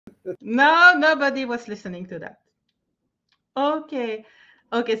No, nobody was listening to that. Okay.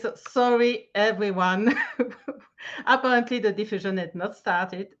 Okay, so sorry, everyone. Apparently, the diffusion had not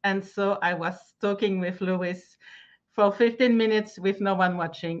started. And so I was talking with Louis for 15 minutes with no one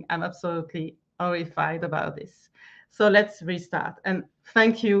watching. I'm absolutely horrified about this. So let's restart. And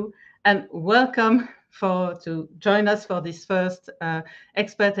thank you and welcome to join us for this first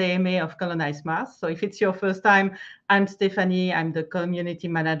expert AMA of Colonize Mars. So if it's your first time, I'm Stephanie. I'm the community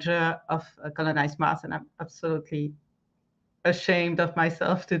manager of Colonize Mars, and I'm absolutely ashamed of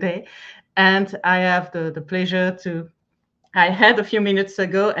myself today. And I have the pleasure I had a few minutes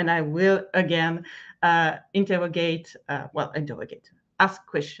ago, and I will again ask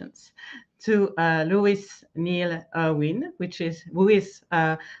questions to Louis Neal Irwin, who is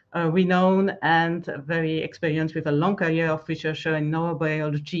a renowned and very experienced with a long career of researcher in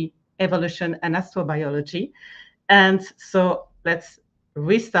neurobiology, evolution, and astrobiology. And so let's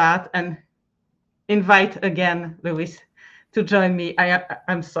restart and invite again Louis to join me.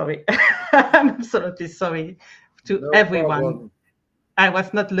 I'm sorry. I'm absolutely sorry to No everyone. problem. I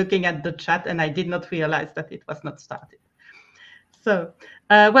was not looking at the chat and I did not realize that it was not started. So,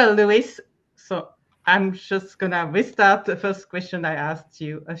 well, Louis, so I'm just going to restart the first question I asked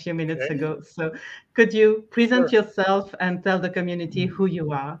you a few minutes Okay. ago. So, could you present Sure. yourself and tell the community who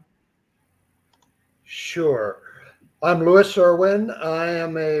you are? Sure. I'm Louis Irwin. I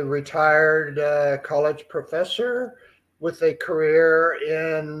am a retired college professor with a career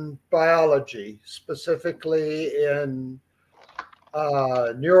in biology, specifically in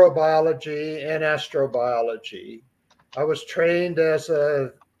neurobiology and astrobiology. I was trained as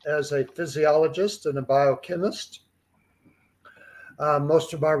a physiologist and a biochemist.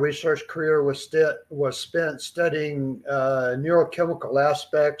 Most of my research career was spent studying neurochemical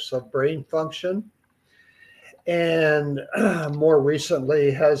aspects of brain function, and more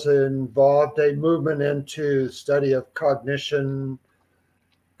recently has involved a movement into study of cognition,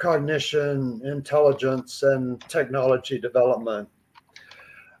 intelligence, and technology development.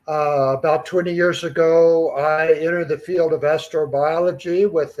 About 20 years ago, I entered the field of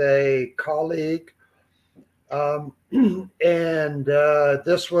astrobiology with a colleague. And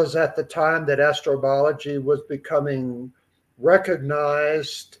this was at the time that astrobiology was becoming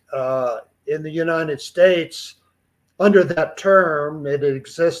recognized in the United States under that term. It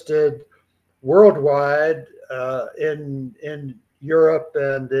existed worldwide in Europe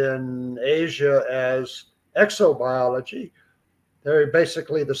and in Asia as exobiology. They're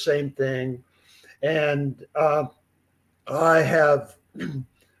basically the same thing. And I have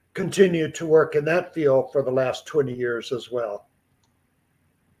continued to work in that field for the last 20 years as well.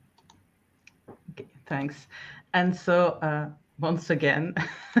 Okay, thanks. And so, once again,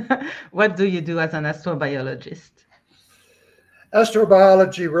 what do you do as an astrobiologist?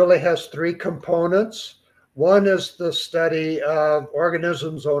 Astrobiology really has three components. One is the study of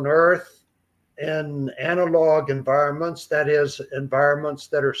organisms on Earth in analog environments, that is, environments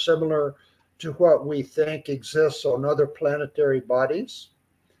that are similar to what we think exists on other planetary bodies.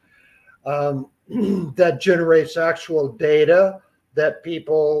 That generates actual data that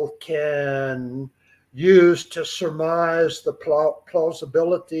people can use to surmise the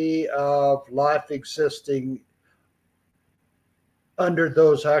plausibility of life existing under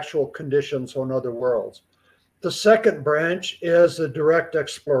those actual conditions on other worlds. The second branch is a direct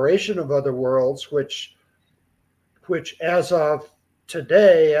exploration of other worlds, which as of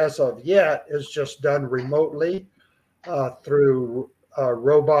today, as of yet, is just done remotely through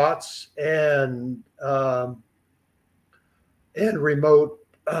robots and remote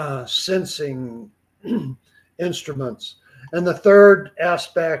sensing instruments. And the third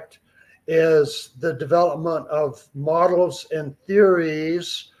aspect is the development of models and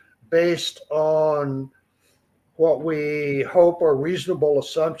theories based on what we hope are reasonable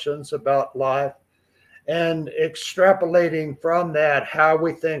assumptions about life, and extrapolating from that how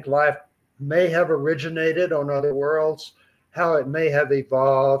we think life may have originated on other worlds, how it may have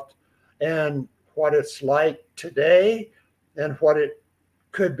evolved, and what it's like today, and what it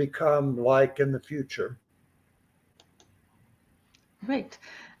could become like in the future. Great.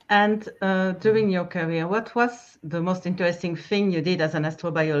 And during your career, what was the most interesting thing you did as an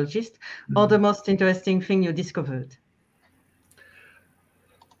astrobiologist, or the most interesting thing you discovered?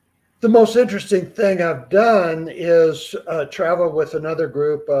 The most interesting thing I've done is travel with another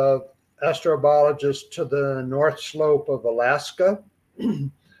group of astrobiologists to the North Slope of Alaska,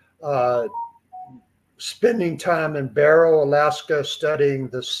 spending time in Barrow, Alaska, studying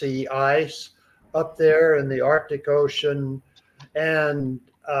the sea ice up there in the Arctic Ocean, and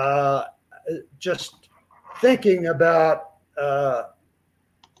just thinking about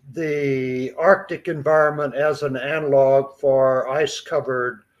the Arctic environment as an analog for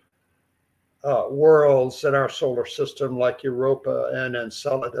ice-covered worlds in our solar system, like Europa and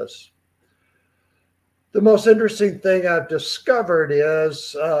Enceladus. The most interesting thing I've discovered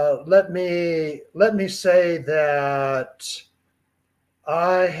is, let me say that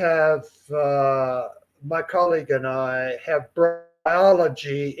I have, my colleague and I have brought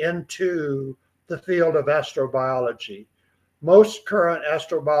biology into the field of astrobiology. Most current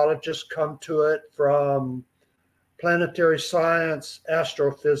astrobiologists come to it from planetary science,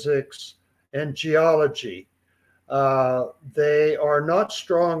 astrophysics, and geology. They are not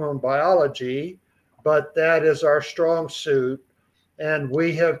strong on biology, but that is our strong suit. And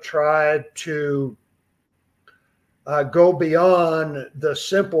we have tried to go beyond the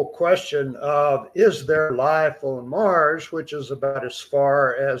simple question of, is there life on Mars, which is about as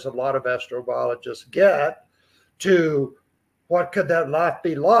far as a lot of astrobiologists get, to what could that life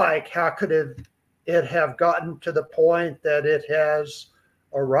be like? How could it have gotten to the point that it has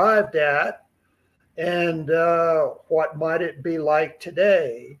arrived at? And what might it be like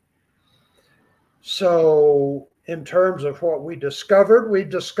today? So in terms of what we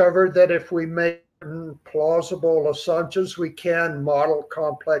discovered that if we make plausible assumptions, we can model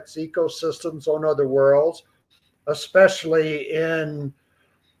complex ecosystems on other worlds, especially in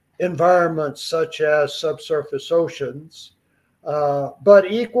environments such as subsurface oceans, but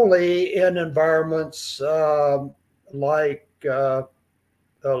equally in environments like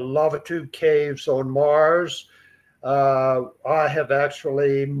lava tube caves on Mars. I have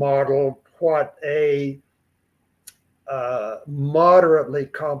actually modeled what a moderately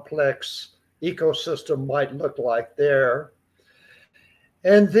complex ecosystem might look like there.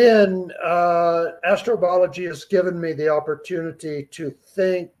 And then astrobiology has given me the opportunity to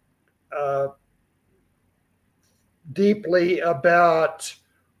think deeply about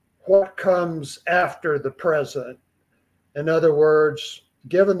what comes after the present. In other words,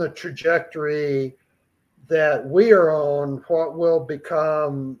 given the trajectory that we are on, what will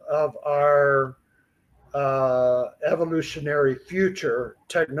become of our evolutionary future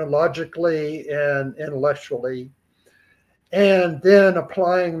technologically and intellectually, and then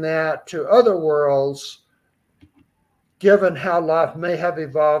applying that to other worlds, given how life may have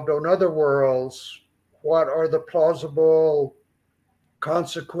evolved on other worlds, what are the plausible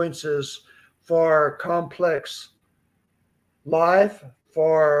consequences for complex life,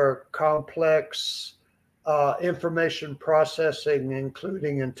 for complex information processing,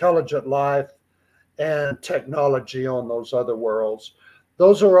 including intelligent life and technology on those other worlds.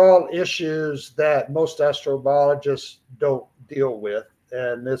 Those are all issues that most astrobiologists don't deal with.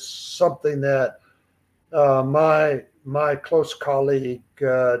 And it's something that my close colleague,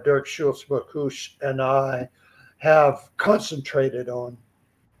 Dirk Schultz-Marcouch, and I have concentrated on.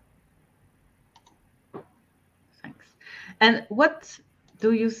 Thanks. And what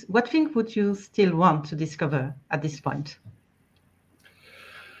thing would you still want to discover at this point?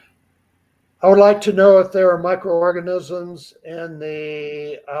 I would like to know if there are microorganisms in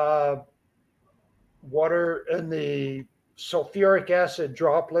the water, in the sulfuric acid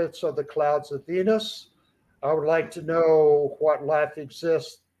droplets of the clouds of Venus. I would like to know what life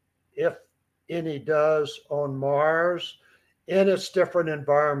exists, if any does, on Mars in its different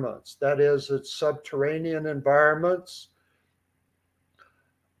environments. That is, its subterranean environments,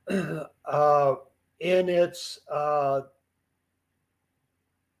 in its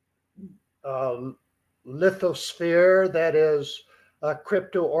lithosphere, that is,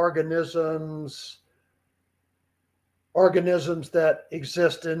 cryptoorganisms, organisms that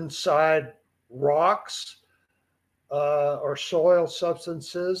exist inside rocks or soil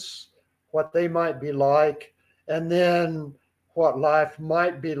substances, what they might be like, and then what life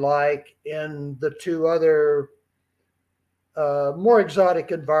might be like in the two other more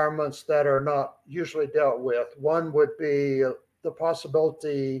exotic environments that are not usually dealt with. One would be the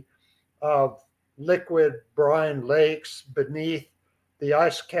possibility of liquid brine lakes beneath the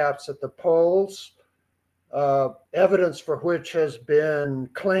ice caps at the poles, evidence for which has been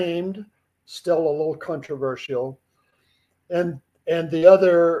claimed, still a little controversial. And the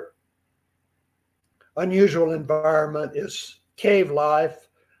other unusual environment is cave life,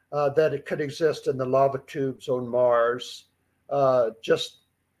 that it could exist in the lava tubes on Mars, just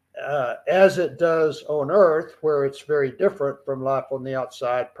as it does on Earth, where it's very different from life on the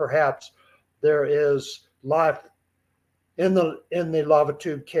outside. Perhaps there is life in the lava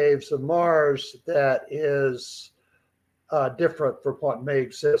tube caves of Mars that is different from what may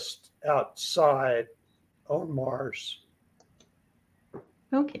exist outside on Mars.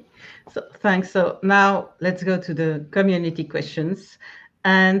 Okay, so thanks. So now let's go to the community questions.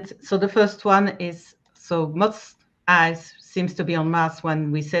 And so the first one is, so most eyes seems to be on Mars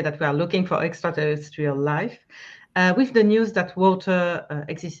when we say that we are looking for extraterrestrial life. With the news that water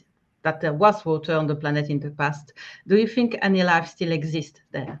exists, that there was water on the planet in the past, do you think any life still exists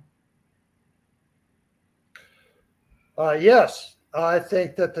there? Yes, I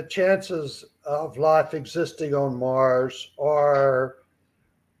think that the chances of life existing on Mars are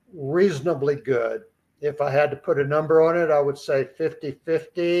reasonably good. If I had to put a number on it, I would say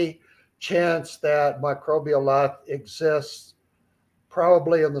 50-50 chance that microbial life exists,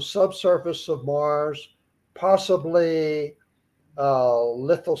 probably on the subsurface of Mars, possibly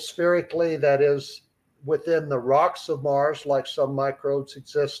lithospherically, that is within the rocks of Mars, like some microbes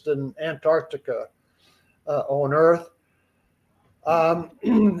exist in Antarctica on Earth.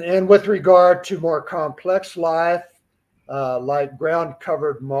 And with regard to more complex life, like ground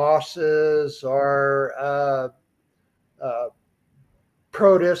covered mosses or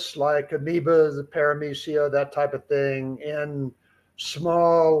protists like amoeba, the paramecia, that type of thing, in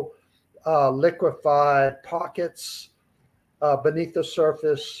small liquefied pockets beneath the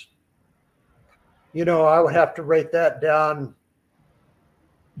surface, I would have to rate that down.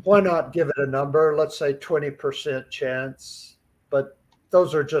 Why not give it a number? Let's say 20% chance. But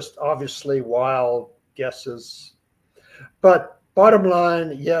those are just obviously wild guesses. But bottom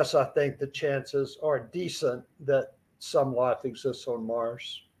line, yes, I think the chances are decent that some life exists on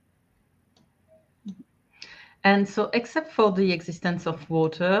Mars. And so, except for the existence of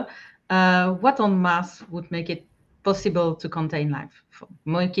water, what on Mars would make it possible to contain life,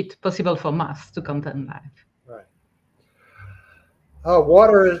 make it possible for Mars to contain life? Right.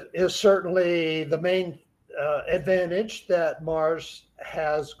 Water is certainly the main advantage that Mars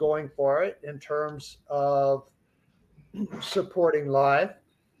has going for it in terms of supporting life.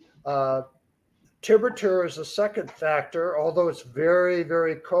 Temperature is a second factor, although it's very,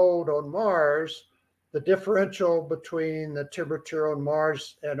 very cold on Mars. The differential between the temperature on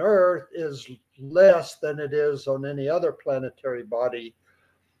Mars and Earth is less than it is on any other planetary body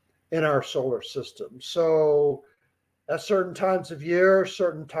in our solar system. So, at certain times of year,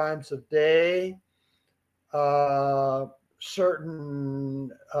 certain times of day, certain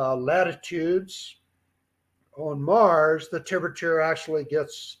latitudes on Mars, the temperature actually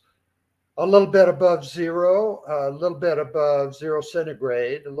gets a little bit above zero, a little bit above 0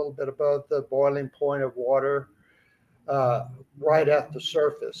 centigrade, a little bit above the boiling point of water right at the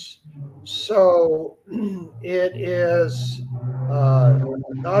surface. So it is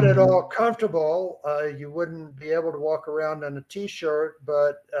not at all comfortable. You wouldn't be able to walk around in a t-shirt,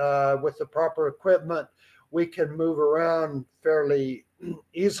 but with the proper equipment, we can move around fairly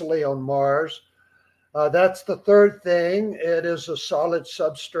easily on Mars. That's the third thing. It is a solid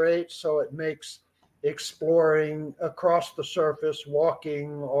substrate, so it makes exploring across the surface,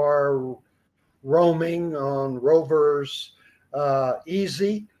 walking or roaming on rovers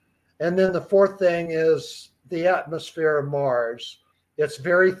easy. And then the fourth thing is the atmosphere of Mars. It's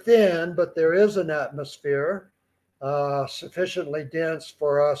very thin, but there is an atmosphere sufficiently dense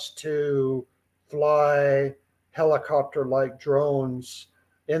for us to fly helicopter-like drones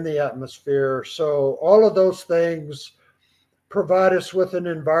in the atmosphere. So all of those things provide us with an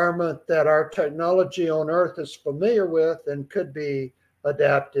environment that our technology on Earth is familiar with and could be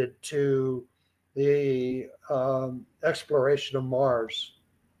adapted to the exploration of Mars.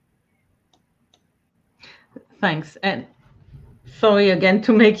 Thanks. And sorry again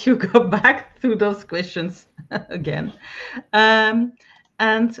to make you go back through those questions again.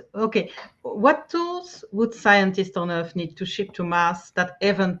 And okay, what tools would scientists on Earth need to ship to Mars that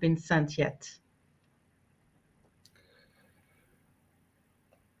haven't been sent yet?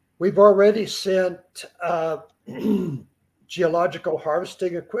 We've already sent geological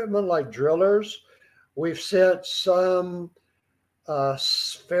harvesting equipment like drillers. We've sent some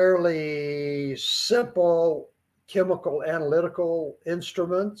fairly simple chemical analytical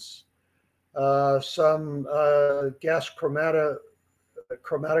instruments, some gas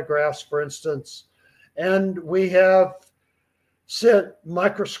chromatographs, for instance, and we have sent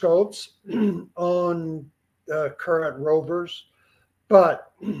microscopes on current rovers,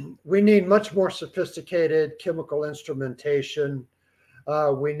 but we need much more sophisticated chemical instrumentation.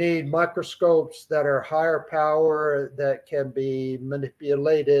 We need microscopes that are higher power, that can be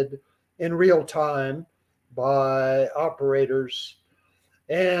manipulated in real time by operators.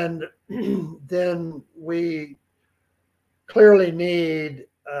 And then we clearly need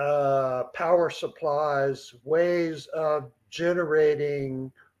power supplies, ways of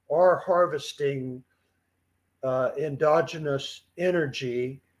generating or harvesting endogenous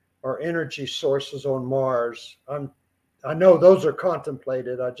energy or energy sources on Mars. I'm I know those are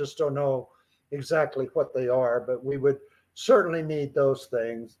contemplated. I just don't know exactly what they are, but we would certainly need those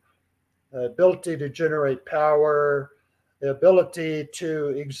things. The ability to generate power, the ability to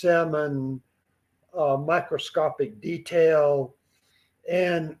examine microscopic detail,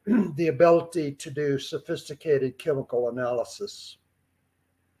 and the ability to do sophisticated chemical analysis.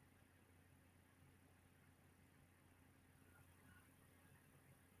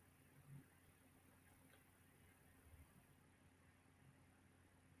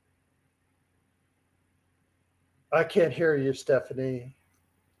 I can't hear you, Stephanie.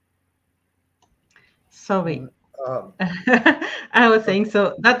 Sorry. Um, I was saying,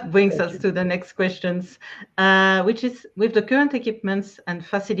 so that brings thank us you. to the next questions, which is, with the current equipments and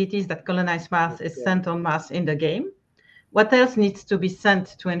facilities that colonize Mars is sent on Mars in the game, what else needs to be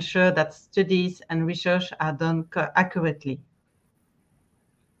sent to ensure that studies and research are done accurately?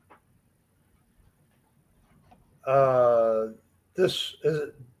 This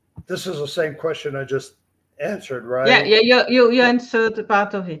is the same question I just answered, Yeah, right? yeah, you answered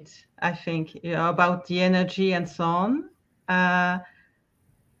part of it, I think, about the energy and so on.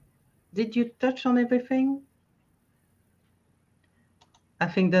 Did you touch on everything? I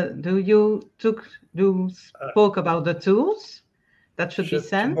think that you spoke about the tools that should be Ship to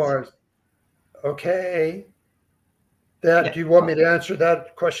sent. Mars. Okay. That, Yeah. do you want me to answer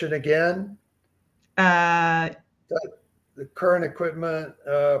that question again? Uh, The current equipment,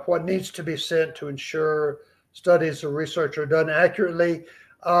 what needs to be sent to ensure studies or research are done accurately?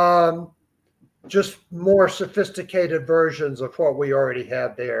 Just more sophisticated versions of what we already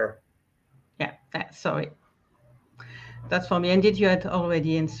have there. yeah, sorry. That's for me. And did you had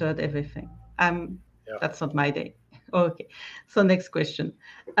already answered everything? Yeah. That's not my day. Okay. So next question.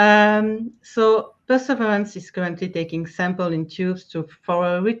 So Perseverance is currently taking sample in tubes for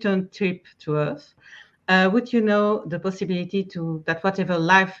a return trip to Earth. Would you know the possibility that whatever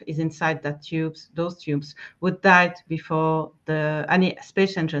life is inside those tubes, would die before any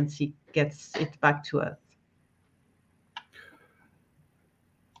space agency gets it back to Earth?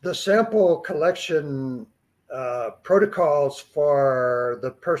 The sample collection protocols for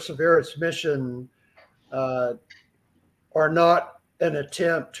the Perseverance mission are not an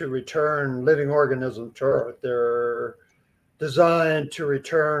attempt to return living organisms to Earth. They're designed to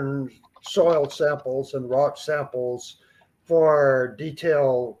return soil samples and rock samples for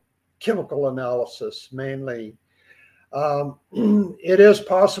detailed chemical analysis mainly. It is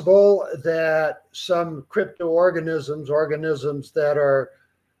possible that some cryptoorganisms, organisms that are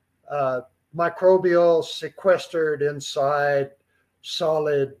microbial, sequestered inside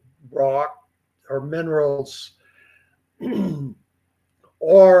solid rock or minerals,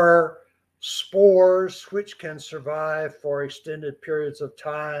 or spores which can survive for extended periods of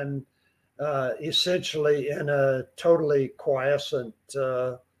time, essentially in a totally quiescent,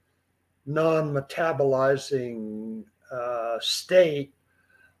 non-metabolizing state.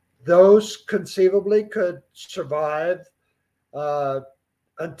 Those conceivably could survive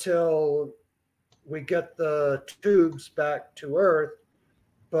until we get the tubes back to Earth,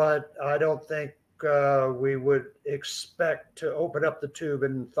 but I don't think we would expect to open up the tube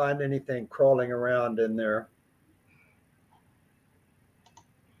and find anything crawling around in there.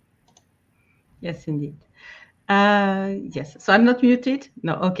 Yes, indeed. Yes. So I'm not muted?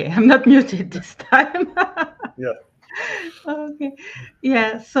 No, okay. I'm not muted this time. Yeah. Okay.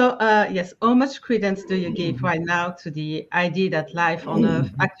 Yeah. So, yes, how much credence do you give right now to the idea that life on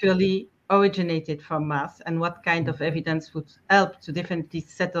Earth actually originated from Mars, and what kind of evidence would help to definitely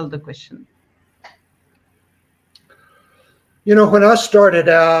settle the question? You know, when I started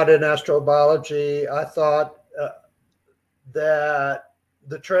out in astrobiology, I thought that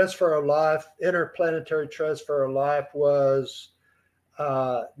the transfer of life, interplanetary transfer of life, was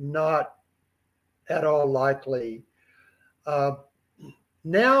not at all likely.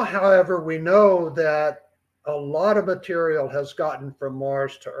 Now, however, we know that a lot of material has gotten from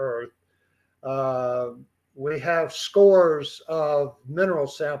Mars to Earth. We have scores of mineral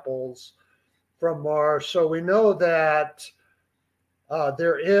samples from Mars, so we know that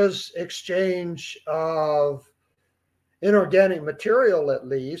there is exchange of inorganic material, at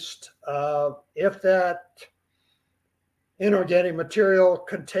least. If that inorganic material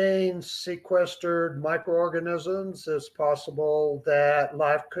contains sequestered microorganisms, it's possible that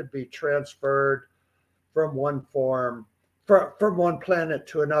life could be transferred from one planet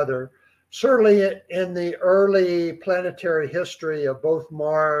to another. Certainly in the early planetary history of both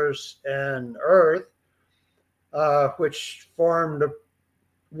Mars and Earth, which formed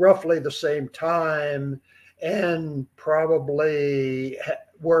roughly the same time and probably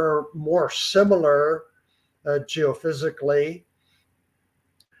were more similar geophysically.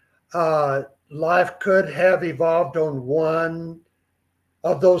 Life could have evolved on one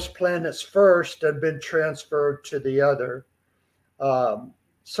of those planets first and been transferred to the other.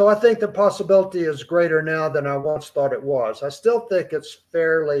 So I think the possibility is greater now than I once thought it was. I still think it's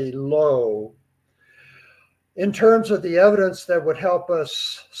fairly low. In terms of the evidence that would help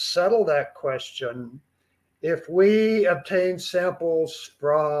us settle that question, if we obtain samples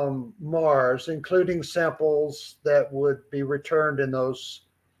from Mars, including samples that would be returned in those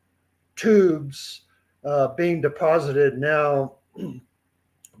tubes being deposited now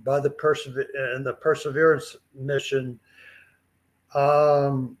by the Perseverance mission,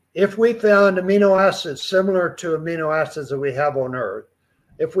 if we found amino acids similar to amino acids that we have on Earth,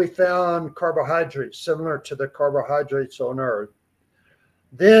 if we found carbohydrates similar to the carbohydrates on Earth,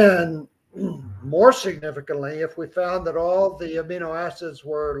 then more significantly, if we found that all the amino acids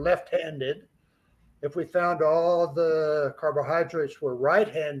were left-handed, if we found all the carbohydrates were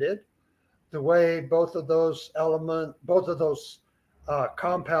right-handed, the way both of those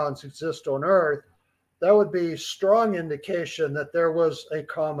compounds exist on Earth, that would be strong indication that there was a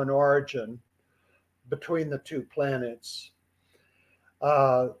common origin between the two planets.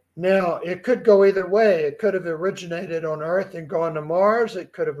 Now, it could go either way. It could have originated on Earth and gone to Mars.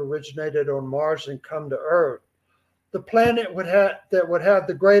 It could have originated on Mars and come to Earth. The planet that would have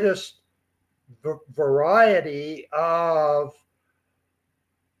the greatest variety of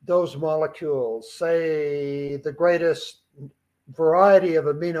those molecules, say the greatest variety of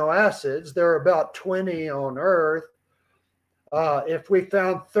amino acids, there are about 20 on Earth. If we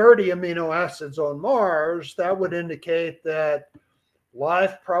found 30 amino acids on Mars, that would indicate that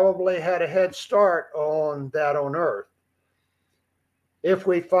life probably had a head start on that on Earth. If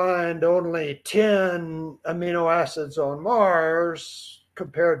we find only 10 amino acids on Mars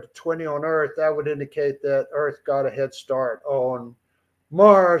compared to 20 on Earth, that would indicate that Earth got a head start on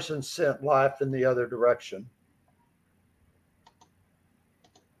Mars and sent life in the other direction.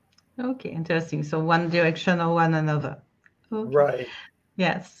 Okay, interesting. So one direction or one another. Okay. Right.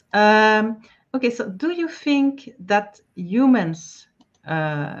 Yes. Okay, so do you think that humans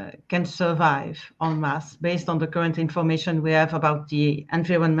can survive on Mars based on the current information we have about the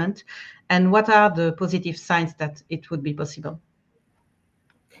environment? And what are the positive signs that it would be possible?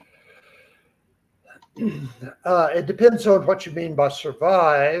 It depends on what you mean by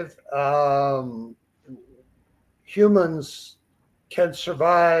survive. Humans can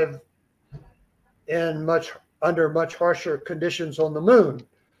survive under much harsher conditions on the moon.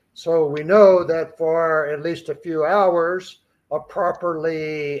 So we know that for at least a few hours, a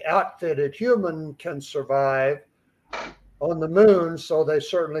properly outfitted human can survive on the moon, so they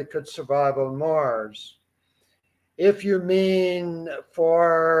certainly could survive on Mars. If you mean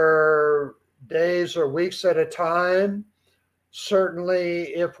for days or weeks at a time,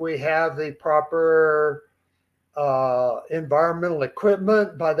 certainly if we have the proper environmental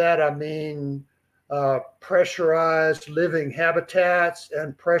equipment, by that I mean pressurized living habitats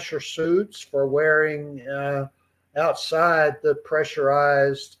and pressure suits for wearing outside the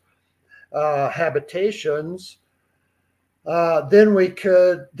pressurized habitations,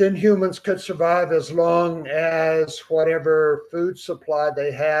 then humans could survive as long as whatever food supply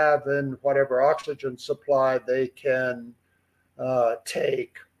they have and whatever oxygen supply they can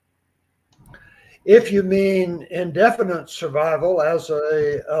take. If you mean indefinite survival as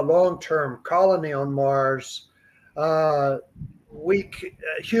a long-term colony on Mars,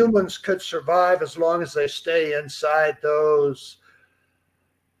 humans could survive as long as they stay inside those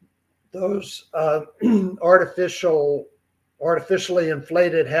artificially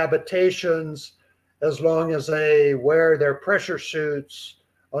inflated habitations, as long as they wear their pressure suits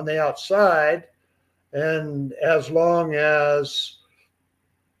on the outside, and as long as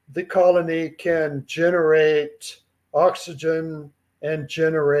the colony can generate oxygen and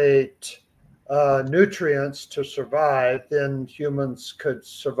generate nutrients to survive, then humans could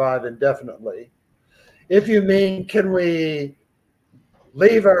survive indefinitely. If you mean, can we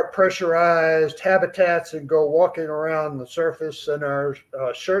leave our pressurized habitats and go walking around the surface in our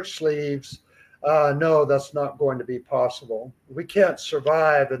shirt sleeves, no, that's not going to be possible. We can't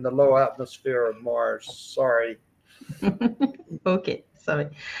survive in the low atmosphere of Mars. Sorry. Okay, sorry.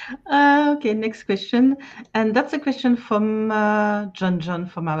 Okay, next question. And that's a question from John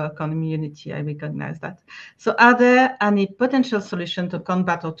from our community. I recognize that. So are there any potential solutions to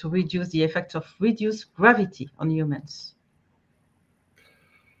combat or to reduce the effects of reduced gravity on humans?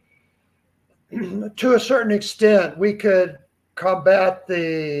 To a certain extent, we could combat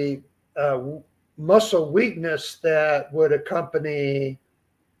the muscle weakness that would accompany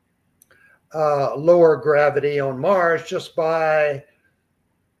lower gravity on Mars just by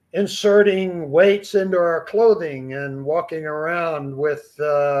inserting weights into our clothing and walking around with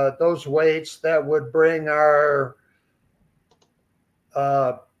those weights that would bring our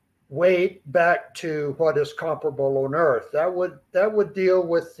weight back to what is comparable on Earth. That would deal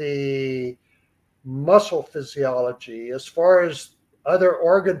with the muscle physiology. As far as other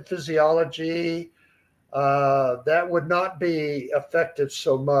organ physiology, that would not be affected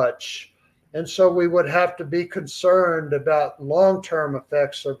so much. And so we would have to be concerned about long-term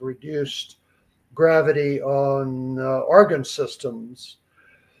effects of reduced gravity on organ systems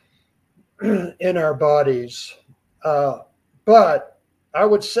in our bodies. But I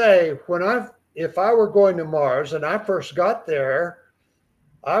would say if I were going to Mars and I first got there,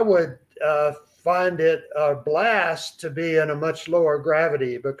 I would find it a blast to be in a much lower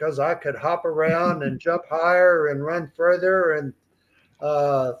gravity because I could hop around and jump higher and run further and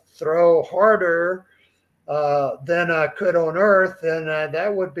throw harder than I could on Earth, and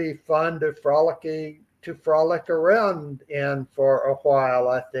that would be fun to frolic around in for a while,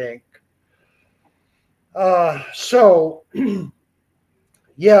 I think. So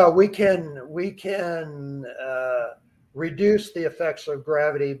yeah, we can reduce the effects of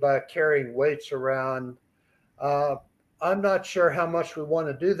gravity by carrying weights around. I'm not sure how much we want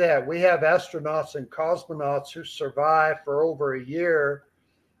to do that. We have astronauts and cosmonauts who survive for over a year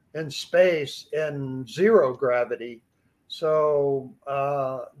in space in zero gravity. So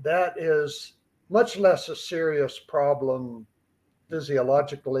that is much less a serious problem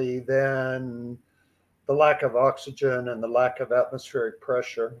physiologically than the lack of oxygen and the lack of atmospheric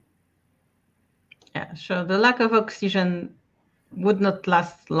pressure. Yeah, sure. The lack of oxygen would not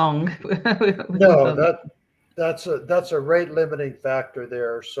last long. No, that's a rate limiting factor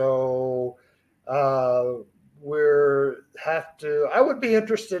there. So I would be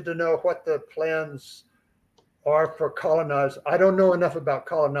interested to know what the plans are for colonized. I don't know enough about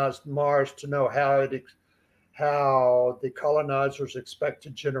colonized Mars to know how the colonizers expect to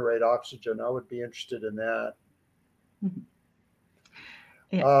generate oxygen. I would be interested in that.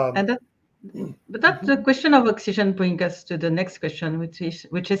 Yeah, but that the question of oxygen brings us to the next question, which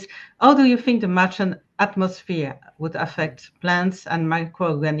is how do you think the Martian atmosphere would affect plants and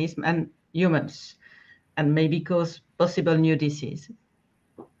microorganisms and humans, and maybe cause possible new disease?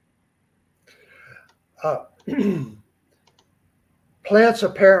 Plants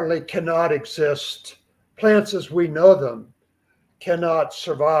apparently cannot exist. Plants as we know them cannot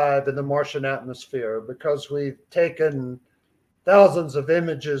survive in the Martian atmosphere because we've taken thousands of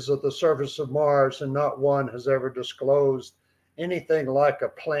images of the surface of Mars and not one has ever disclosed anything like a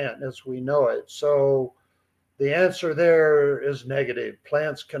plant as we know it. So the answer there is negative.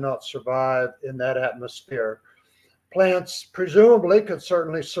 Plants cannot survive in that atmosphere. Plants presumably could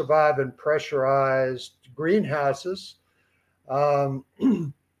certainly survive in pressurized greenhouses. And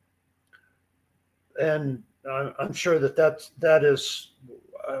I'm sure that is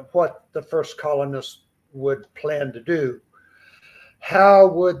what the first colonists would plan to do. How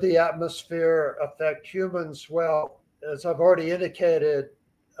would the atmosphere affect humans? Well, as I've already indicated,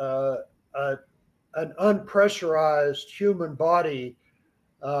 an unpressurized human body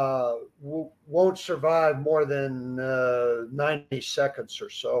won't survive more than 90 seconds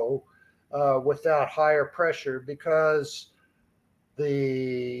or so without higher pressure, because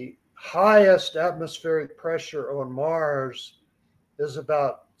the highest atmospheric pressure on Mars is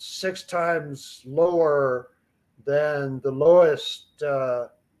about 6 times lower than the lowest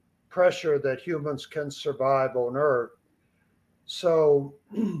pressure that humans can survive on Earth. So,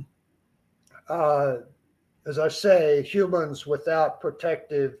 as I say, humans without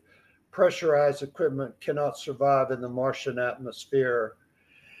protective pressurized equipment cannot survive in the Martian atmosphere.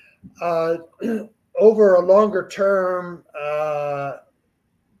 Over a longer term,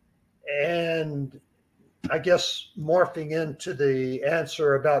 and I guess morphing into the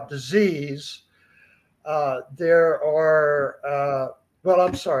answer about disease, there are, well,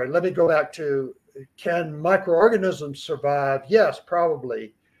 I'm sorry, let me go back to, can microorganisms survive? Yes,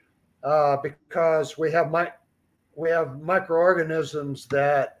 probably, because we have microorganisms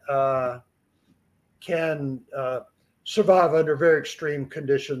that can survive under very extreme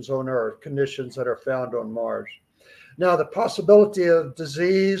conditions on Earth, conditions that are found on Mars. Now, the possibility of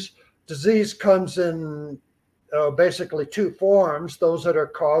disease comes in basically 2 forms: those that are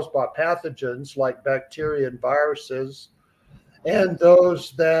caused by pathogens like bacteria and viruses, and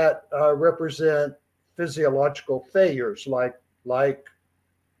those that represent physiological failures like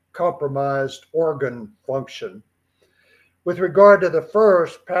compromised organ function. With regard to the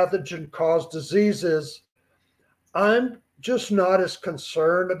first, pathogen-caused diseases, I'm just not as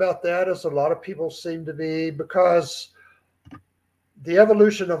concerned about that as a lot of people seem to be, because the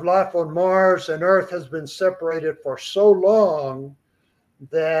evolution of life on Mars and Earth has been separated for so long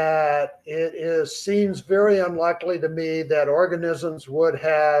that seems very unlikely to me that organisms would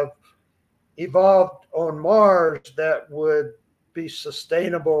have evolved on Mars that would be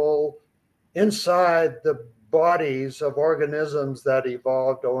sustainable inside the bodies of organisms that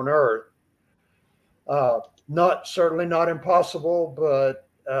evolved on Earth. Certainly not impossible, but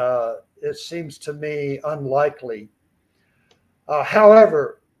it seems to me unlikely.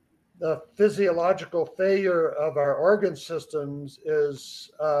 However, the physiological failure of our organ systems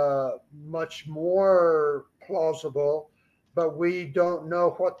is much more plausible, but we don't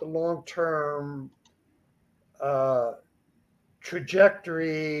know what the long-term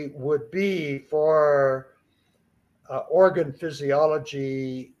trajectory would be for organ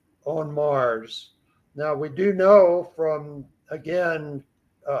physiology on Mars. Now, we do know from, again,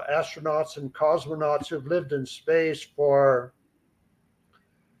 astronauts and cosmonauts who've lived in space for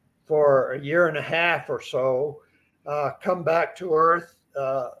a year and a half or so, come back to Earth.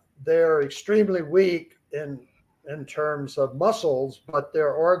 They're extremely weak in terms of muscles, but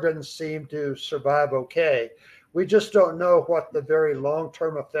their organs seem to survive okay. We just don't know what the very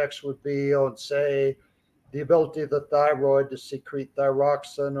long-term effects would be on, say, the ability of the thyroid to secrete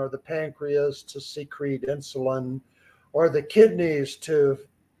thyroxine, or the pancreas to secrete insulin, or the kidneys to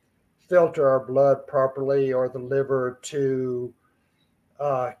filter our blood properly, or the liver to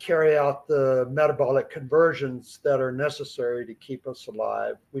carry out the metabolic conversions that are necessary to keep us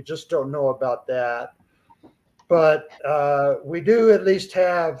alive. We just don't know about that. But we do at least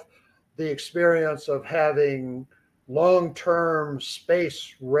have the experience of having long-term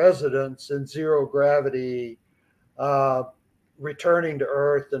space residents in zero gravity, returning to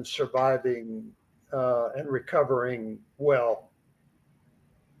Earth and surviving and recovering well.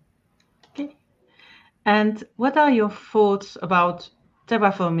 Okay. And what are your thoughts about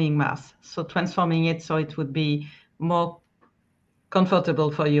terraforming Mars? So transforming it so it would be more comfortable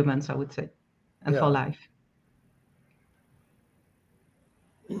for humans, I would say, and for life.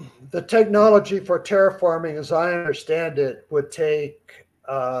 The technology for terraforming, as I understand it, would take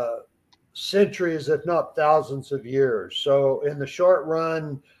centuries, if not thousands of years. So in the short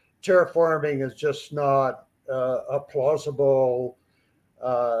run, terraforming is just not a plausible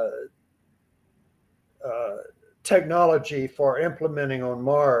technology for implementing on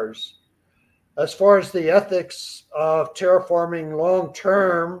Mars. As far as the ethics of terraforming long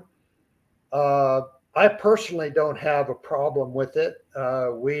term, I personally don't have a problem with it.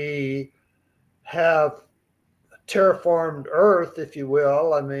 We have terraformed Earth, if you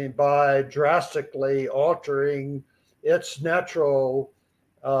will, I mean, by drastically altering its natural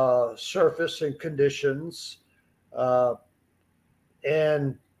surface and conditions.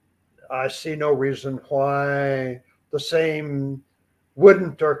 And I see no reason why the same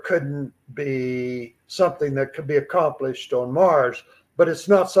wouldn't or couldn't be something that could be accomplished on Mars. But it's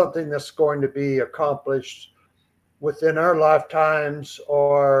not something that's going to be accomplished within our lifetimes,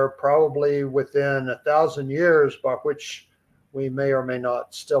 or probably within 1,000 years, by which we may or may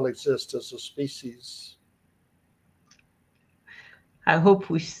not still exist as a species. I hope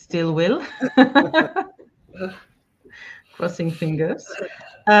we still will. Crossing fingers.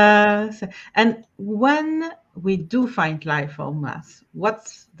 And when we do find life on Mars,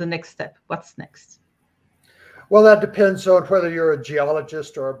 what's the next step? What's next? Well, that depends on whether you're a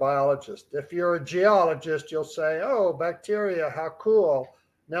geologist or a biologist. If you're a geologist, you'll say, oh, bacteria, how cool.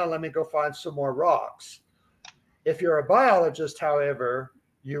 Now let me go find some more rocks. If you're a biologist, however,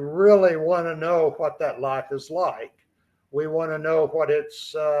 you really want to know what that life is like. We want to know what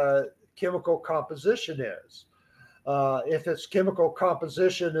its chemical composition is. If its chemical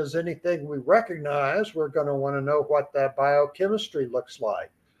composition is anything we recognize, we're going to want to know what that biochemistry looks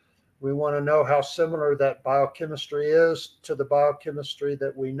like. We want to know how similar that biochemistry is to the biochemistry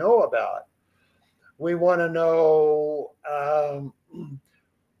that we know about. We want to know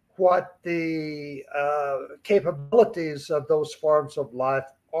what the capabilities of those forms of life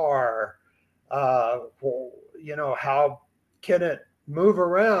are. You know, how can it move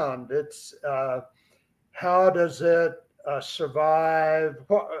around? It's how does it survive?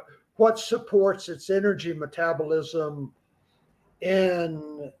 What supports its energy metabolism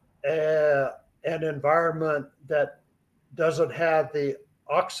in an environment that doesn't have the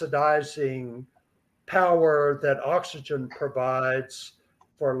oxidizing power that oxygen provides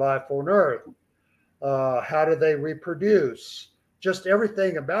for life on Earth? How do they reproduce? Just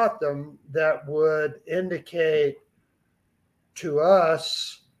everything about them that would indicate to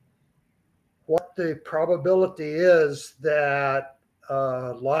us what the probability is that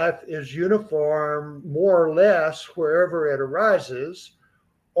life is uniform more or less wherever it arises,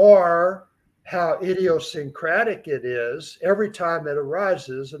 or how idiosyncratic it is every time it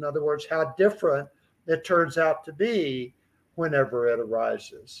arises. In other words, how different it turns out to be whenever it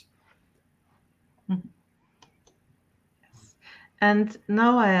arises. Mhm. Yes. And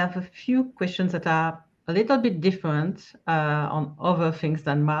now I have a few questions that are a little bit different on other things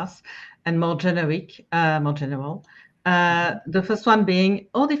than math and more generic, more general. The first one being,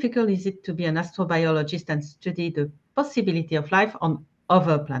 how difficult is it to be an astrobiologist and study the possibility of life on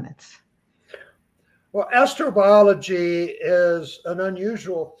other planets? Well, astrobiology is an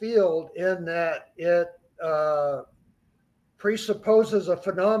unusual field in that it presupposes a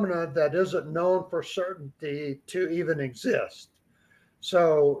phenomenon that isn't known for certainty to even exist.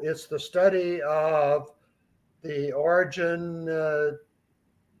 So it's the study of the origin,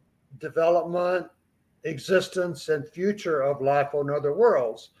 development, existence, and future of life on other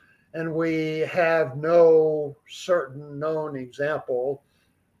worlds. And we have no certain known example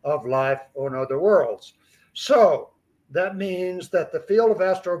of life on other worlds. So that means that the field of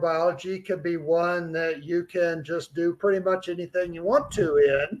astrobiology can be one that you can just do pretty much anything you want to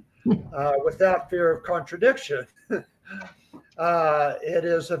in without fear of contradiction. It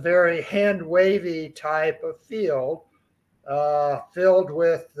is a very hand-wavy type of field, filled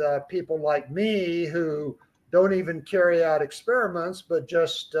with people like me who don't even carry out experiments, but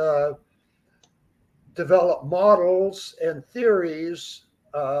just develop models and theories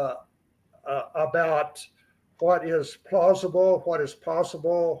about what is plausible, what is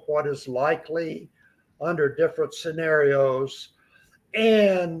possible, what is likely under different scenarios,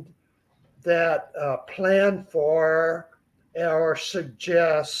 and that plan for or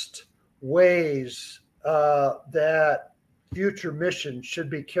suggest ways that future missions should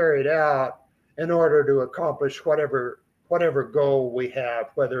be carried out in order to accomplish whatever goal we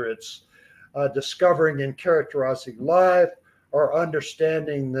have, whether it's discovering and characterizing life, or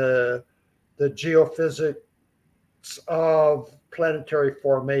understanding the geophysics of planetary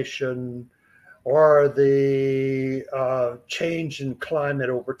formation, or the change in climate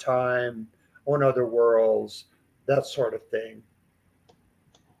over time on other worlds, that sort of thing.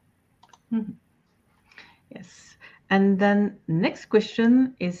 Mhm. Yes. And then next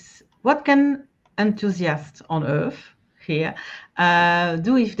question is, what can enthusiasts on Earth here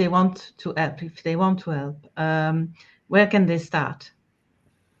do if they want to help? If they want to help, where can they start?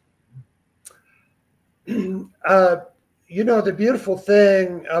 The beautiful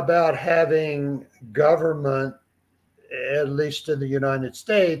thing about having government, at least in the United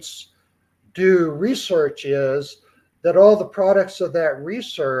States, do research is that all the products of that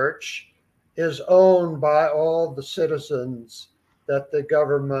research is owned by all the citizens that the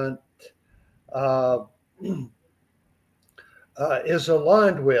government is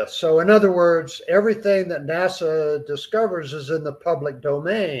aligned with. So in other words, everything that NASA discovers is in the public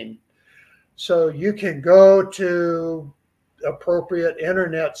domain. So you can go to appropriate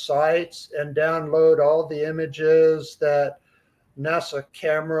internet sites and download all the images that NASA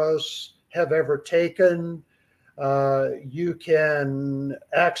cameras have ever taken. You can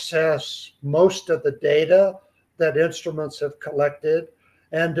access most of the data that instruments have collected.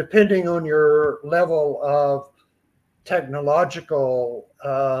 And depending on your level of technological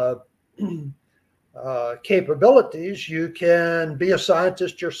capabilities, you can be a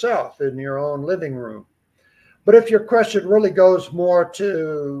scientist yourself in your own living room. But if your question really goes more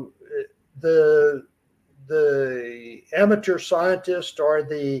to the amateur scientist or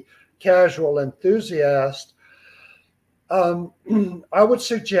the casual enthusiast, I would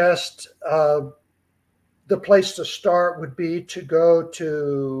suggest the place to start would be to go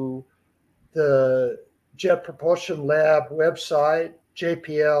to the Jet Propulsion Lab website,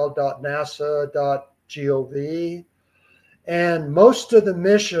 jpl.nasa.gov. And most of the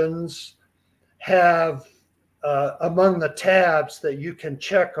missions have among the tabs that you can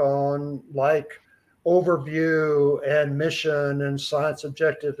check on, like overview and mission and science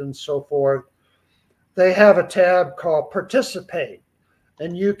objective and so forth, they have a tab called participate.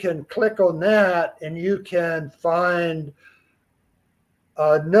 And you can click on that and you can find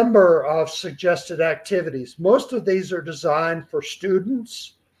a number of suggested activities. Most of these are designed for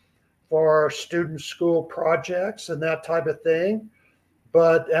students, for student school projects and that type of thing,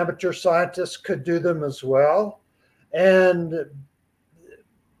 but amateur scientists could do them as well and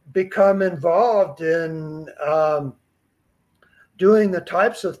become involved in doing the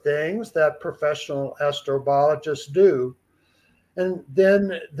types of things that professional astrobiologists do. And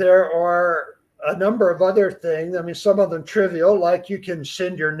then there are a number of other things. I mean, some of them trivial, like you can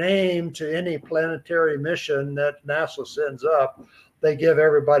send your name to any planetary mission that NASA sends up. They give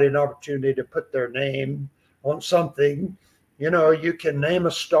everybody an opportunity to put their name on something. You know, you can name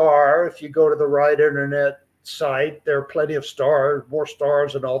a star if you go to the right internet site. There are plenty of stars, more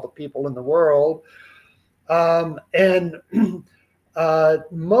stars than all the people in the world. And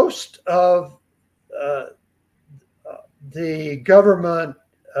most of the government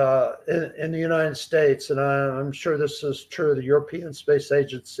in the United States, and I'm sure this is true of the European Space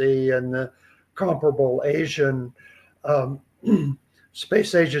Agency and the comparable Asian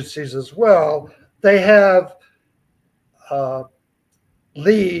space agencies as well, they have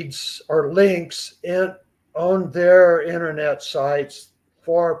leads or links on their internet sites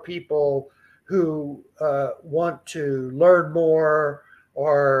for people who want to learn more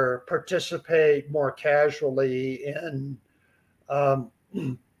or participate more casually in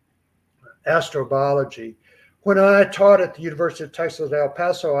astrobiology. When I taught at the University of Texas at El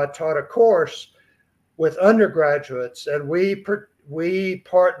Paso, I taught a course with undergraduates, and we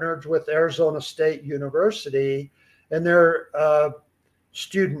partnered with Arizona State University and their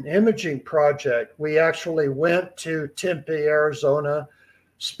student imaging project. We actually went to Tempe, Arizona,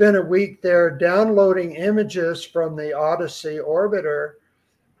 spent a week there downloading images from the Odyssey orbiter,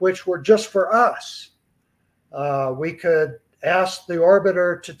 which were just for us. We could ask the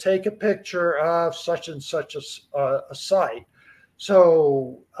orbiter to take a picture of such and such a site.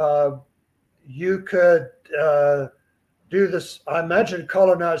 So you could do this. I imagine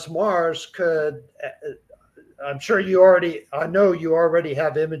colonized Mars could, I'm sure I know you already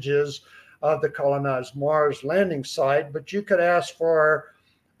have images of the colonized Mars landing site, but you could ask for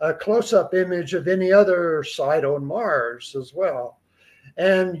a close-up image of any other site on Mars as well.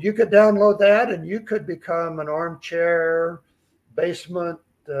 And you could download that and you could become an armchair basement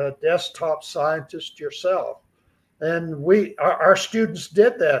desktop scientist yourself. And our students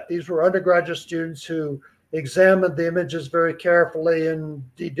did that. These were undergraduate students who examined the images very carefully and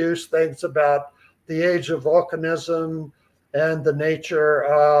deduced things about the age of volcanism and the nature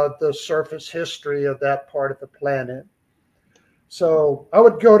of the surface history of that part of the planet. So I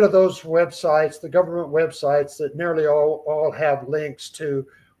would go to those websites, the government websites that nearly all have links to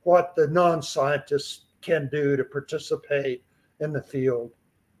what the non-scientists can do to participate in the field.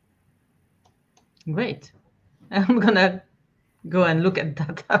 Great. I'm gonna go and look at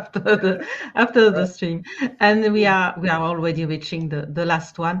that after the stream. And we are already reaching the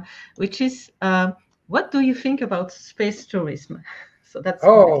last one, which is what do you think about space tourism? So that's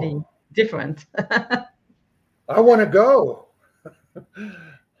completely different. I want to go.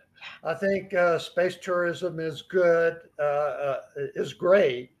 I think space tourism is good, is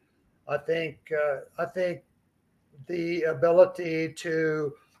great. I think the ability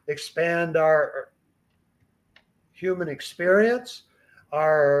to expand our human experience,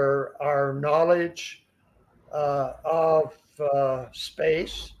 our knowledge of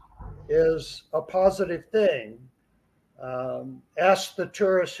space is a positive thing. Ask the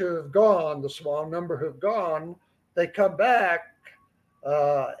tourists who have gone, the small number who've gone, they come back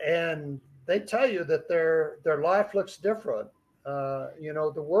and they tell you that their life looks different.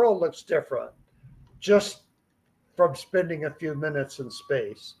 The world looks different just from spending a few minutes in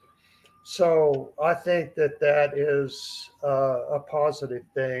space. So I think that is a positive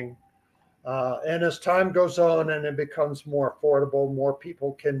thing. And as time goes on and it becomes more affordable, more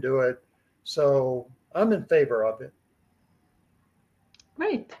people can do it. So I'm in favor of it.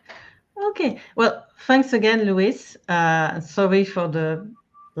 Great. Okay. Well, thanks again, Louis. Sorry for the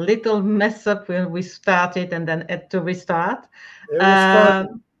little mess up where we started and then had to restart. It was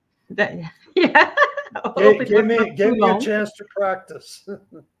fun. Yeah. Give me a chance to practice.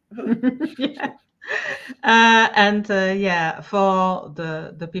 Yeah. For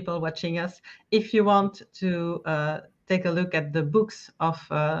the people watching us, if you want to take a look at the books of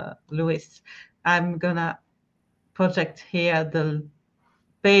Louis, I'm gonna project here the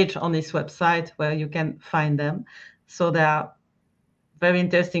page on his website where you can find them. So there are very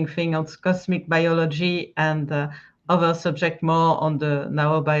interesting things on cosmic biology and other subject more on the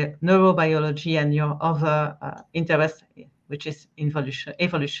neurobiology and your other interest, which is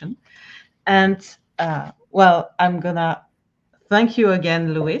evolution. And I'm gonna thank you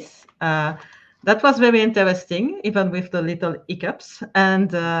again, Louis. That was very interesting, even with the little hiccups.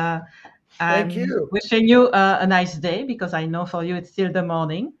 And I'm wishing you a nice day, because I know for you it's still the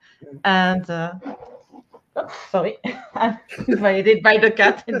morning. And sorry, I'm invaded by the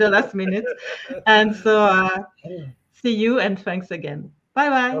cat in the last minute. And so see you and thanks again.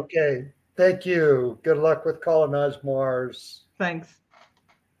 Bye-bye. Okay. Thank you. Good luck with colonized Mars. Thanks.